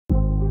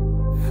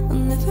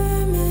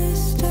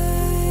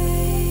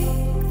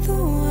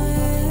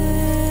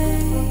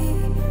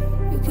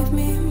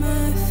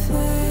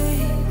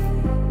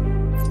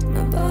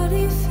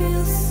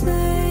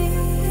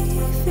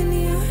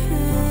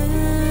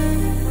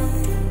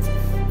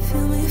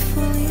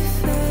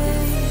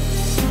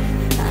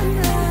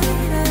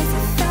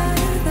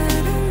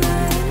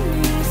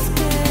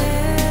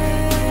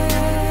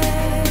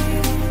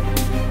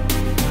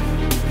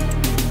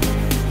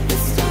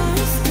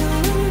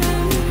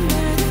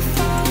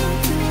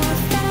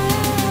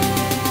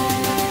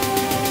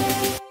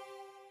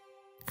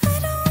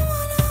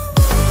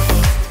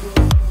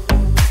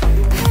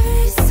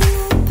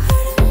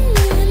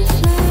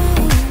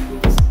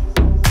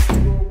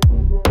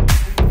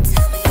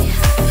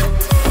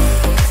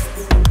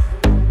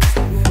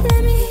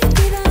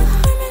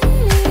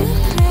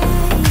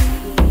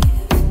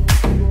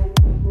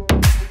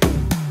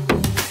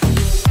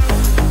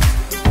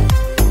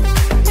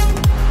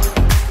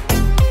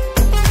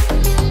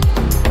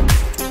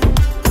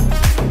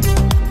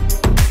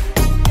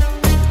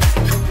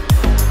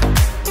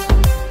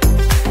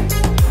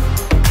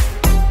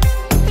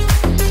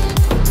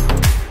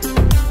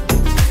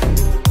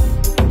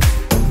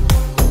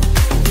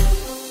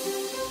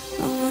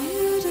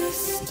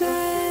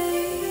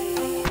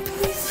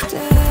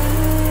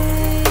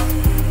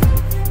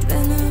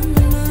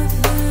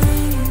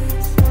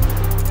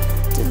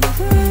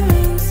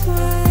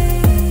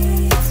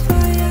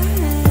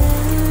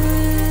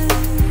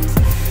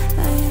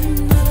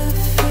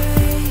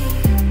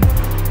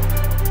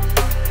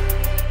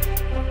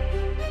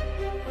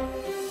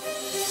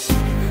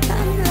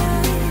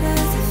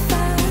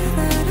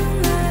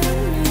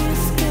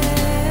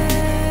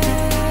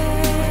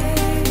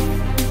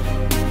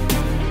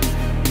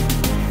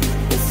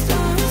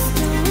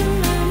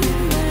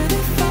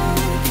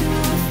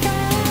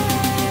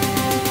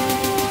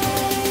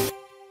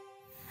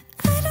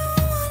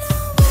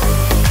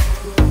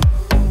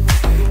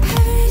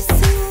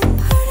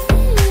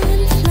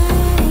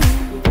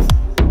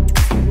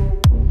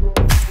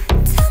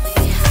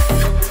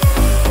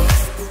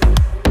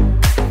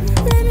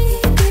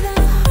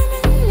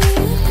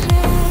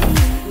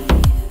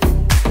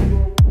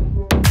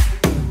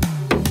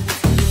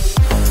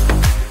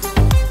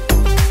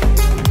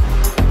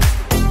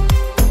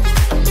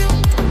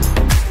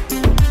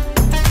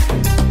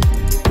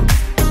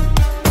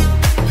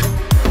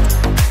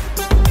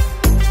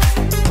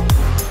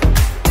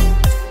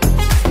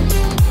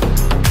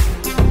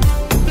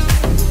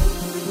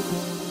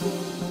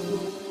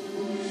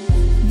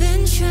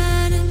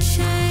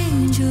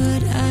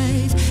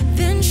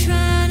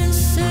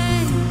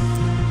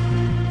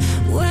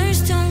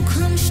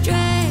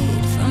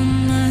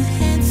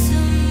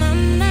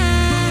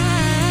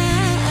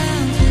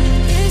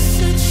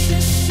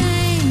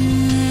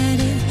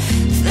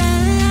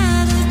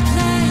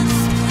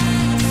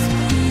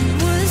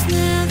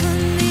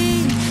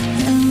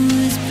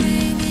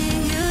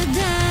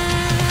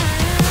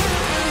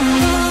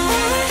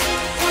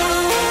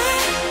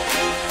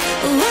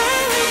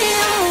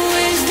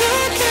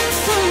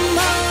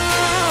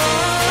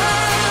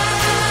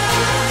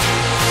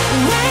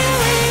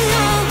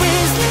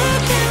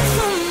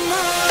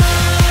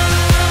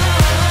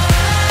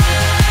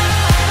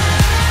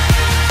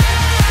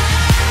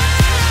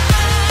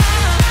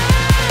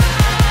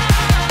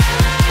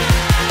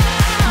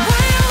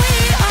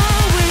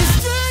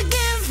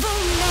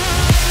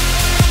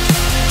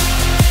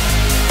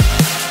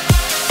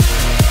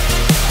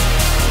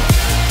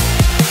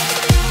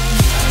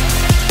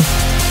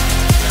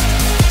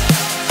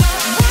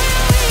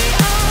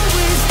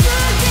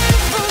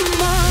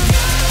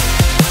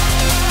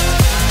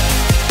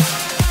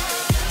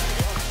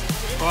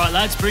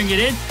Lads, bring it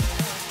in.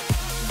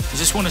 I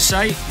just want to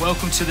say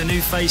welcome to the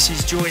new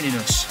faces joining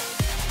us.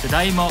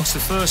 Today marks the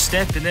first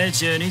step in their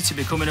journey to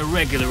becoming a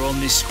regular on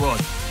this squad.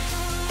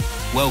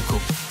 Welcome.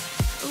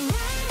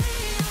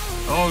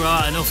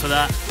 Alright, enough of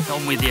that.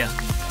 On with you.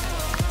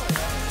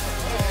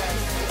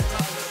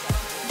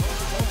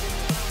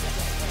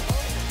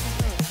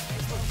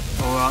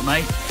 Alright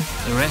mate,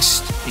 the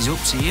rest is up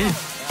to you.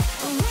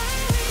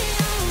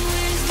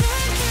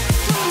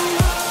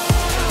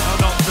 No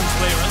nonsense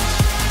clearance.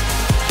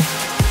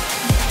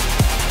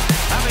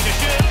 Having a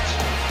shoot.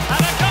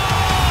 And a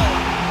goal!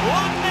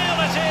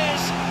 1-0 it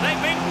is.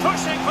 They've been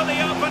pushing for the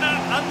opener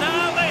and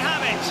now they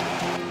have it.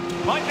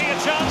 Might be a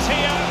chance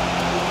here.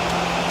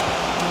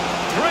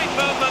 Great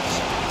movement.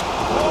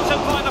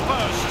 Thwarted by the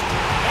post.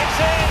 It's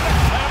in.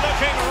 They're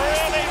looking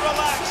really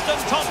relaxed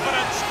and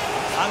confident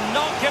and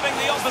not giving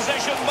the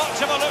opposition much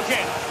of a look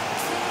in.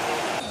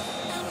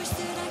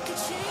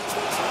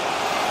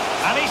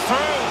 And he's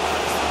through.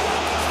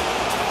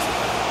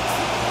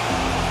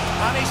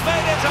 And he's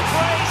made it a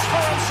brace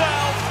for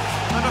himself.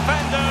 The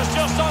defender's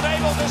just not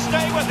able to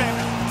stay with him.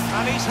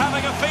 And he's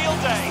having a field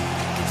day.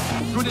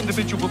 Good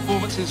individual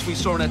performances. We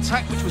saw an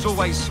attack which was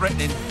always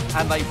threatening,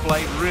 and they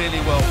played really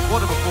well.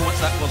 What a performance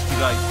that was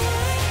today.